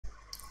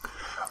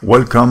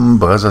Welcome,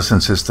 brothers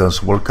and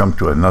sisters. Welcome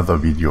to another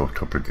video of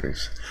Triple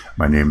Grace.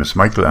 My name is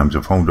Michael. I'm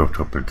the founder of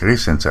Triple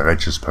Grace and the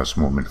Righteous Path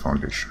Movement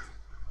Foundation.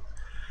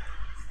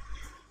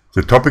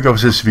 The topic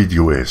of this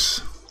video is,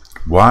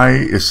 why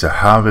is the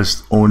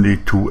harvest only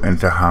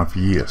 2.5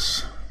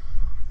 years?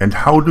 And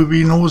how do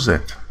we know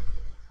that?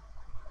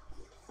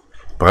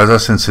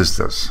 Brothers and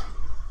sisters,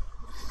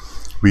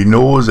 we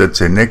know that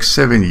the next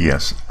 7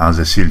 years are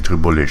the seal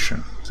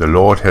tribulation. The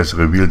Lord has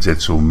revealed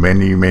that through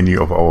many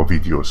of our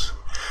videos.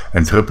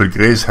 And Triple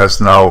Grace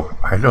has now,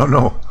 I don't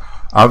know,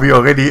 are we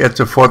already at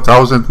the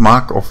 4,000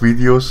 mark of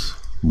videos?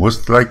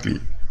 Most likely.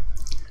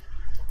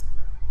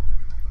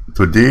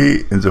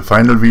 Today, in the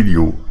final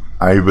video,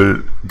 I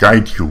will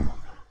guide you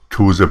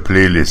to the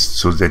playlist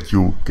so that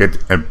you get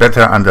a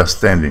better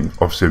understanding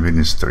of the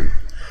ministry,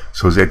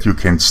 so that you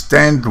can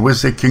stand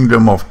with the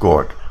kingdom of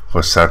God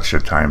for such a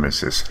time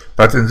as this.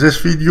 But in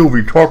this video,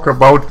 we talk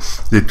about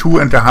the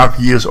 2.5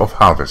 years of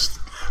harvest.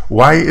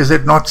 Why is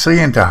it not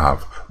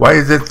 3.5? Why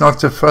is it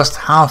not the first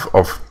half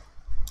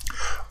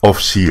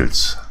of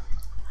seals?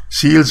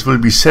 Seals will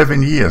be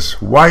 7 years.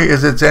 Why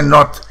is it then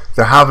not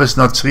the harvest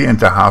not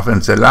 3.5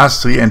 and the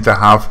last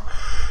 3.5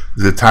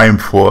 the time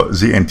for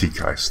the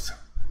Antichrist?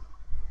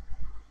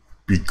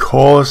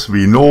 Because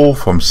we know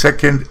from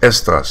 2nd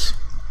Esdras,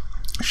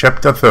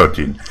 chapter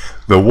 13,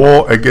 the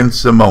war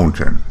against the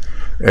mountain,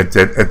 at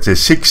the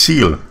sixth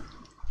seal,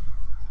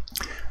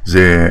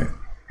 the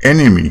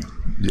enemy,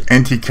 the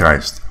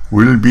Antichrist,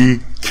 will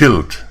be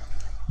killed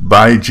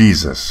by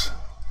Jesus,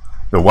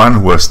 the one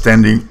who was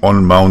standing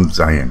on Mount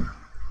Zion.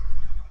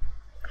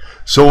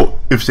 So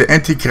if the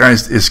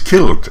Antichrist is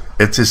killed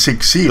at the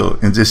sixth seal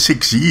in the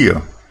 6th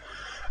year,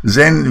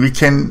 then we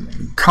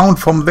can count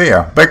from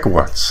there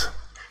backwards.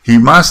 He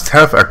must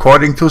have,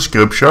 according to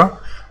Scripture,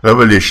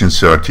 Revelation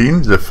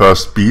 13, the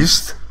first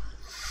beast,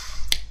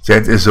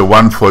 that is the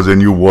one for the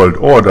New World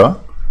Order,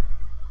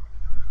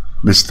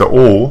 Mr.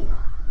 O,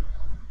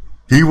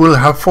 he will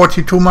have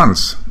 42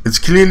 months. It's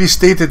clearly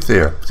stated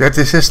there. That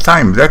is his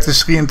time. That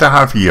is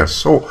 3.5 years.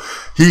 So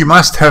he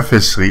must have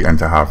his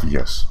 3.5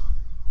 years.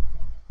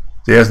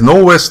 There is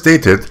nowhere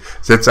stated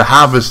that the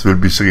harvest will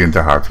be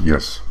 3.5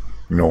 years.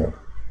 No.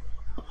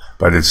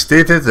 But it's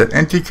stated that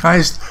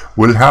Antichrist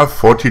will have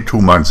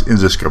 42 months in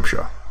the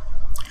Scripture.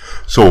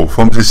 So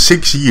from the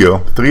 6th year,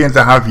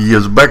 3.5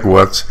 years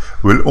backwards,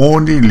 will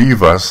only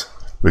leave us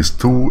with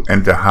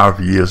 2.5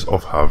 years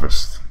of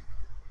harvest.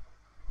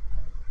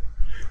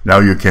 Now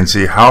you can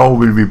say, how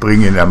will we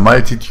bring in a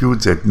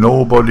multitude that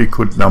nobody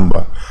could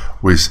number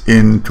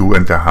within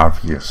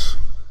 2.5 years?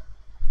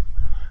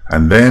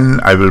 And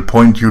then I will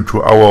point you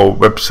to our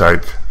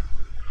website,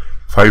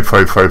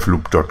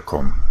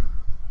 555loop.com.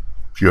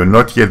 If you're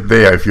not yet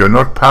there, if you're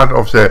not part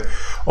of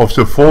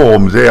the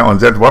forum there on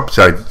that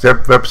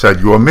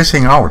website, you are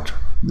missing out.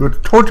 You're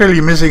totally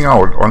missing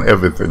out on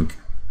everything.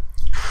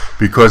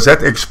 Because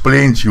that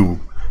explains you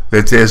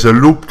that there's a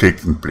loop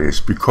taking place,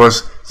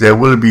 because there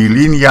will be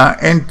linear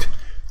and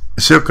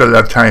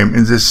circular time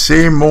in the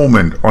same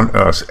moment on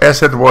earth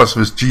as it was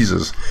with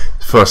Jesus'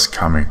 first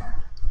coming.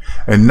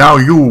 And now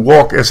you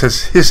walk as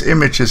his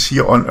images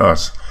here on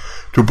earth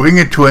to bring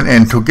it to an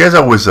end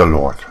together with the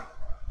Lord,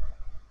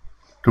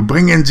 to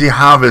bring in the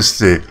harvest,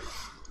 the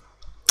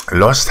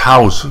lost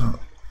house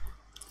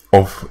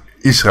of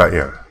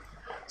Israel,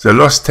 the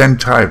lost 10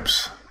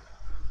 tribes,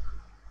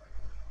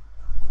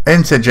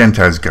 and the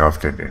Gentiles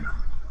grafted in.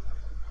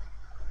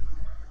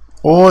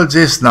 All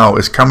this now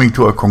is coming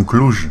to a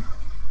conclusion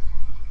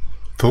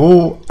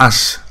through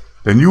us,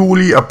 the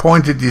newly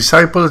appointed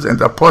disciples and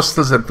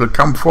apostles that will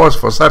come forth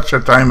for such a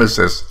time as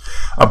this.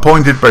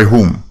 Appointed by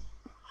whom?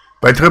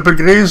 By Triple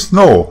Grace?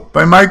 No.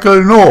 By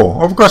Michael? No,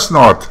 of course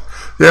not.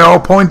 They are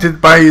appointed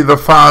by the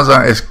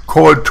Father as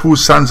called two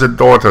sons and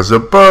daughters, the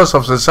birth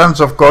of the sons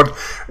of God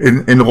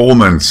in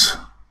Romans.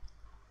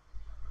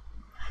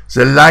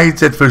 The light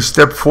that will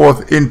step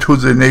forth into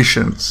the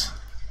nations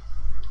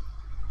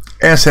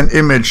as an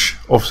image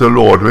of the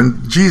Lord.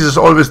 When Jesus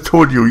always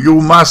told you,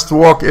 you must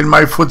walk in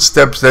my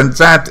footsteps, then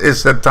that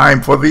is the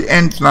time for the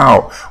end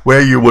now,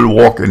 where you will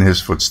walk in his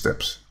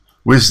footsteps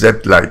with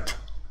that light.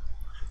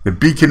 The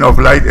beacon of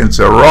light and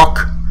the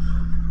rock.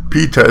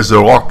 Peter is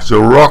the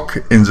rock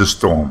in the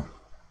storm.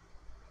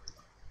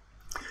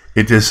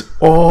 It is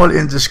all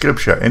in the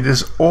Scripture, and it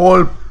is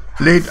all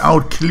laid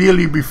out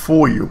clearly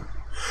before you.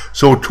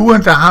 So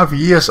 2.5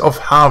 years of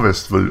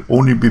harvest will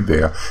only be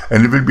there,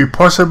 and it will be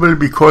possible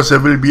because there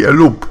will be a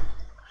loop.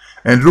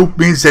 And loop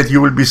means that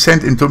you will be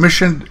sent into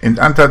mission, in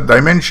other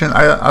dimension,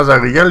 other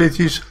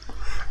realities,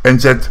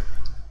 and that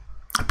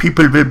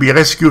people will be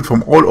rescued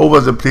from all over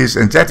the place.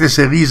 And that is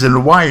the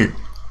reason why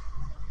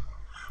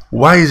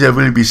there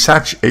will be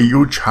such a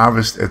huge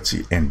harvest at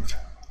the end.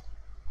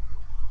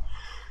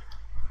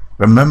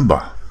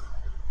 Remember,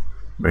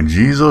 when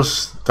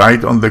Jesus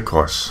died on the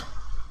cross,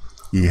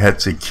 he had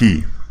the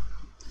key,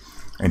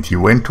 and he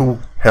went to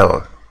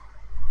hell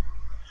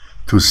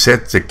to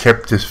set the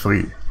captives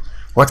free.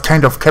 What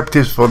kind of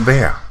captives were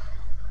there?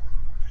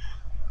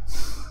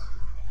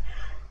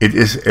 It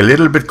is a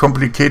little bit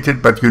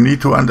complicated, but you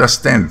need to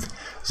understand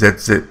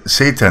that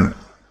Satan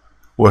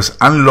was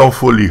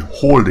unlawfully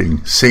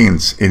holding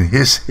saints in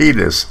his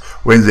Hades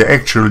when they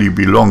actually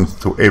belonged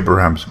to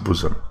Abraham's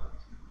bosom.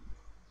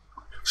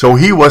 So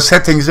he was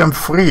setting them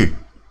free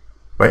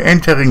by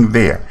entering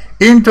there,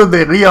 into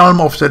the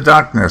realm of the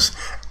darkness,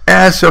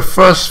 as the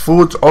first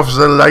fruit of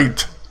the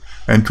light,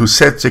 and to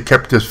set the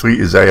captives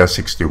free, Isaiah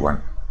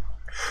 61.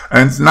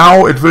 And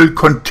now it will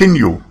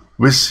continue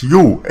with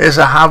you as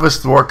a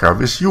harvest worker,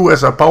 with you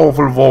as a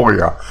powerful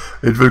warrior.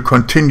 It will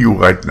continue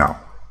right now.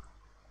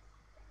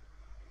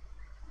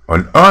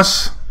 On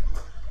earth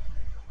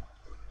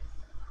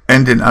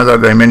and in other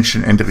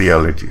dimensions and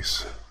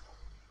realities.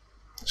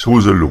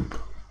 Through the loop.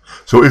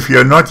 So if you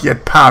are not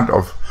yet part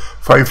of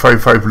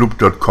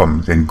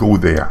 555loop.com, then go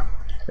there.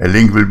 A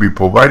link will be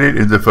provided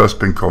in the first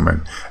pinned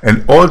comment.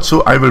 And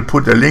also I will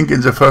put a link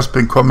in the first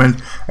pinned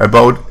comment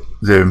about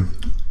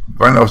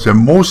one of the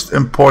most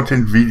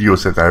important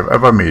videos that I have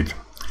ever made.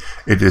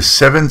 It is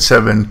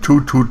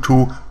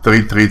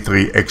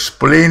 77222-333,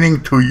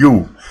 explaining to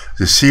you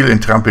the seal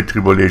and trumpet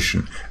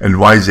tribulation and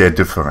why they are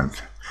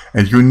different.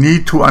 And you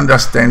need to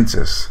understand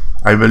this.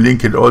 I will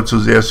link it also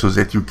there so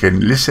that you can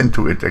listen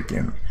to it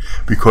again,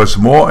 because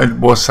more and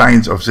more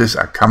signs of this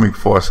are coming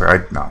forth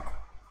right now.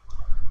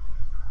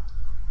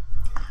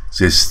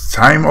 This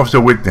time of the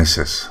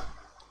witnesses,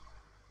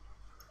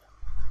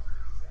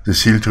 the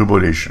seal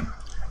tribulation,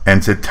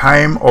 and the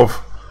time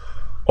of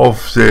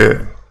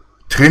the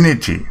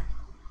Trinity,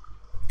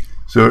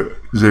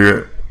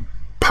 the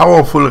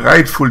powerful,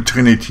 rightful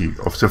Trinity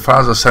of the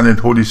Father, Son, and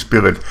Holy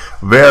Spirit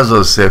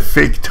versus the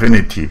fake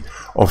Trinity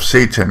of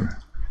Satan,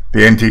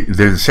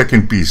 the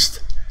second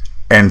beast,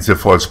 and the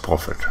false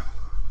prophet.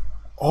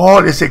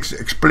 All is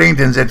explained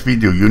in that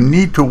video. You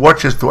need to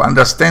watch it to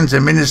understand the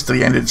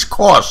ministry and its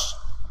course.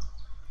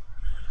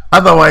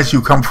 Otherwise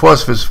you come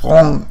forth with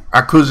wrong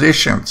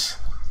accusations.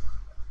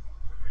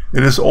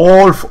 It is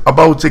all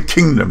about the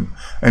kingdom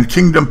and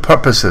kingdom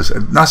purposes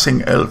and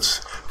nothing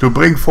else, to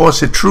bring forth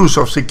the truth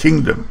of the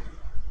kingdom.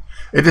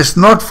 It is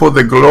not for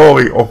the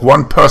glory of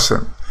one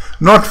person,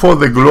 not for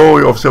the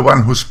glory of the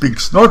one who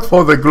speaks, not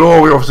for the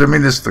glory of the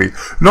ministry,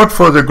 not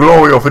for the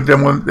glory of a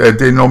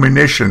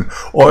denomination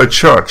or a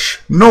church.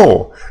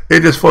 No,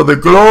 it is for the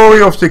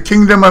glory of the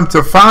kingdom and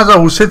the Father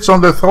who sits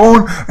on the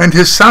throne, and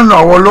his Son,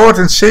 our Lord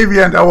and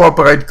Savior and our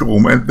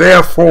bridegroom. And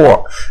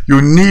therefore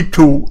you need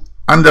to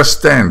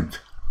understand.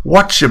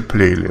 Watch the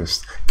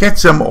playlist, get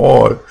them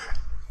all,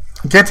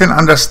 get an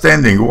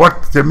understanding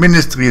what the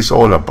ministry is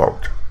all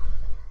about.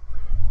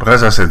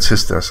 Brothers and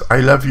sisters,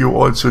 I love you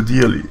all so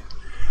dearly,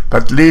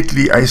 but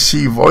lately I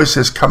see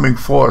voices coming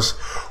forth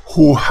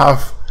who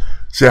have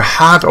the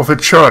heart of a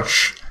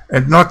church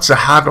and not the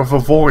heart of a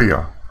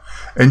warrior.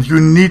 And you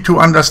need to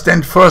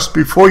understand first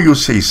before you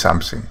say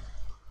something.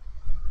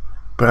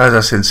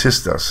 Brothers and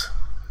sisters,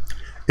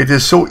 it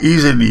is so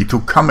easily to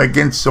come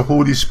against the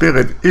Holy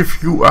Spirit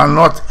if you are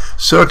not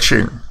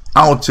searching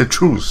out the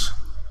truth.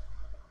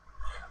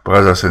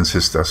 Brothers and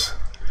sisters,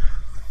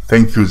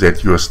 thank you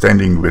that you are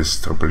standing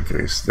with Triple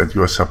Grace, that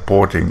you are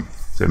supporting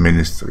the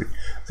ministry,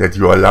 that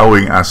you are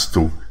allowing us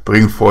to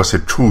bring forth the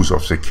truth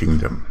of the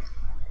kingdom.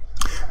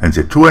 And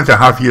the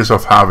 2.5 years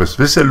of harvest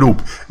with the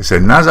loop is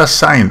another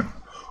sign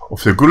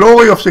of the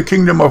glory of the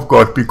kingdom of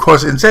God,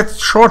 because in that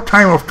short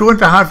time of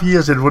 2.5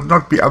 years it would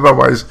not be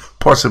otherwise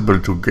possible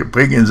to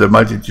bring in the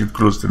multitude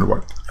close in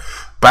one.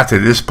 But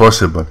it is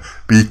possible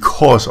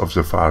because of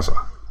the Father.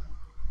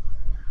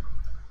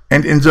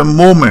 And in the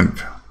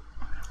moment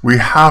we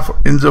have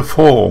in the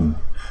forum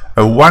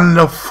a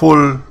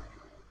wonderful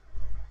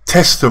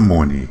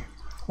testimony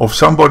of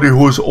somebody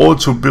who has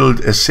also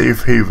built a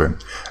safe haven,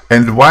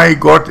 and why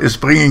God is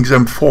bringing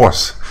them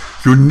forth.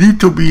 You need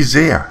to be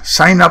there.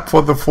 Sign up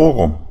for the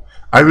forum.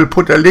 I will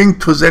put a link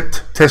to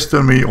that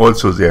testimony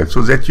also there,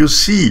 so that you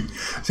see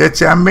that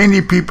there are many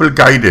people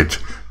guided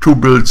to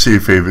build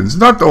safe havens,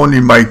 not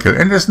only Michael,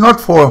 and it's not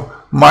for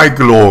my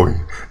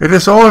glory. It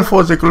is all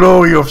for the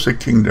glory of the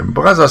kingdom.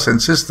 Brothers and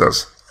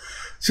sisters,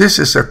 this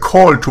is a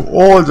call to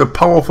all the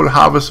powerful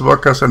harvest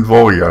workers and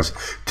warriors.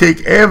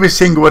 Take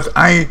everything what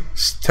I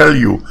tell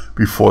you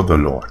before the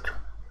Lord.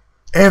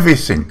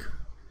 Everything.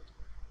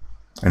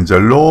 And the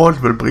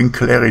Lord will bring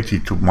clarity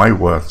to my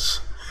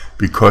words,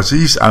 because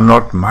these are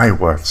not my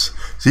words.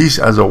 These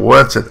are the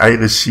words that I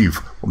receive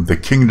from the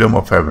kingdom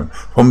of heaven,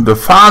 from the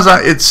Father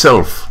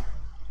itself,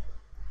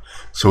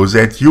 so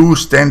that you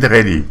stand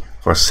ready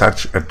for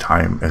such a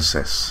time as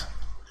this.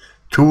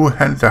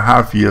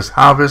 2.5 years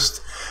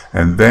harvest,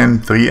 and then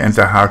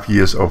 3.5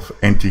 years of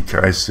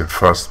Antichrist, the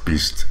first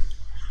beast.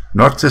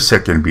 Not the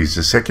second beast.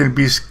 The second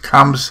beast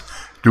comes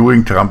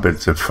during trumpet,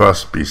 the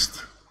first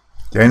beast.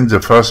 Then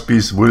the first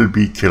beast will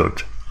be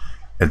killed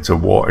at the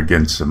war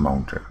against the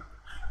mountain.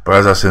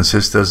 Brothers and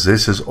sisters,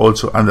 this is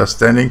also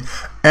understanding,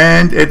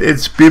 and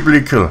it's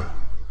biblical,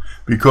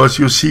 because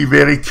you see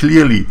very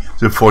clearly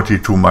the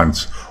 42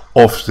 months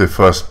of the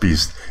first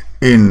beast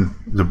in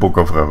the book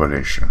of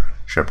Revelation,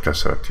 chapter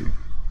 13.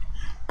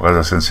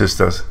 Brothers and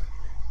sisters,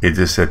 it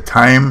is a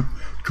time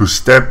to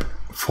step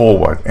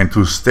forward and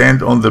to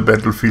stand on the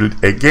battlefield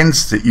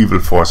against the evil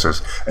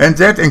forces. And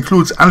that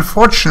includes,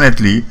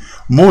 unfortunately,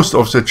 most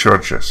of the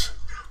churches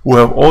who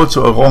have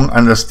also a wrong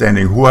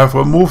understanding, who have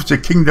removed the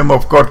kingdom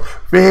of God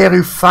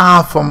very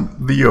far from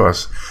the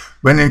earth,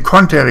 when in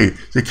contrary,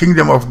 the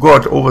kingdom of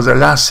God over the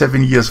last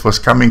 7 years was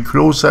coming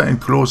closer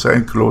and closer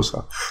and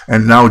closer.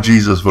 And now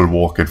Jesus will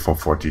walk it for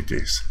 40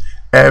 days.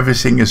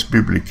 Everything is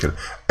biblical.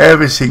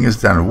 Everything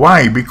is done.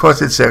 Why?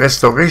 Because it's a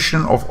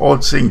restoration of all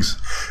things.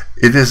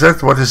 It is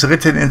that what is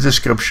written in the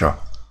scripture,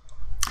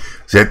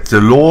 that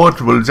the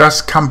Lord will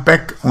just come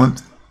back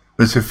and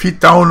with the feet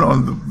down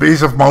on the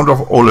base of Mount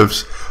of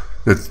Olives,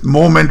 the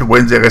moment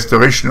when the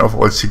restoration of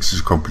all things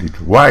is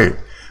complete. Why?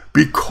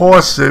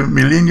 Because the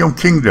millennium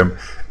kingdom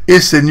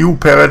is the new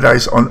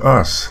paradise on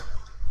earth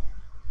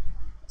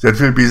that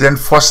will be then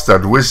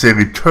fostered with the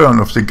return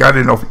of the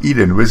Garden of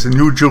Eden, with the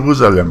new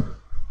Jerusalem.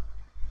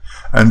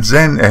 And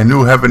then a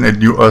new heaven and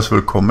new earth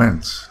will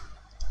commence.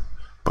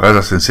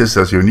 Brothers and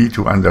sisters, you need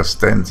to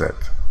understand that.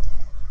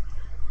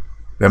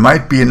 There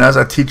might be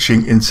another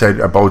teaching inside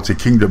about the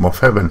kingdom of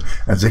heaven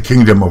and the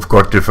kingdom of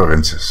God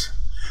differences,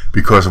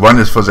 because one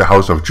is for the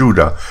house of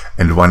Judah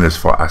and one is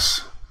for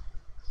us.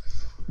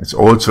 It's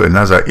also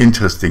another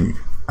interesting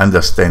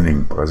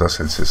understanding, brothers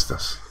and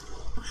sisters.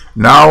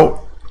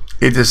 Now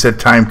it is the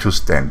time to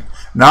stand.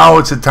 Now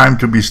it's the time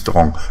to be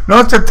strong.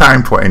 Not the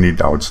time for any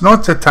doubts.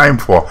 Not the time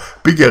for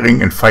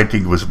bickering and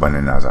fighting with one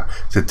another.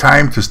 It's the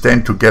time to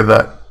stand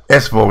together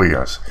as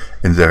warriors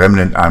in the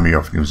remnant army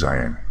of New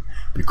Zion,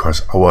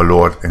 because our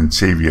Lord and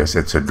Savior is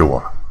at the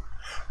door.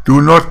 Do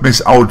not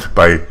miss out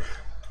by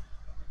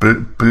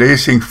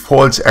placing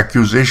false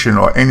accusation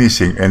or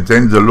anything, and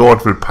then the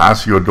Lord will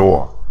pass your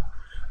door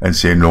and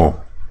say,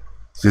 no,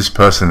 this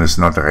person is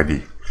not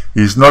ready.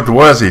 He is not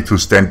worthy to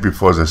stand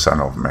before the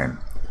Son of Man.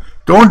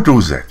 Don't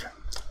do that,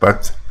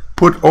 but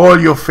put all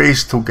your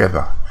faith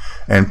together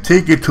and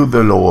take it to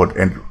the Lord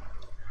and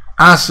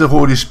ask the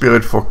Holy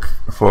Spirit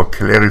for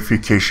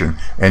clarification,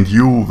 and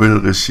you will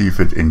receive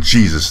it. In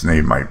Jesus'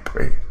 name I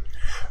pray.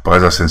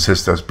 Brothers and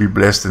sisters, be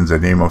blessed in the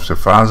name of the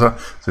Father,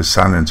 the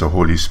Son, and the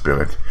Holy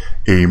Spirit.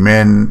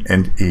 Amen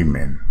and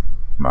amen.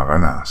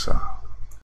 Maranatha.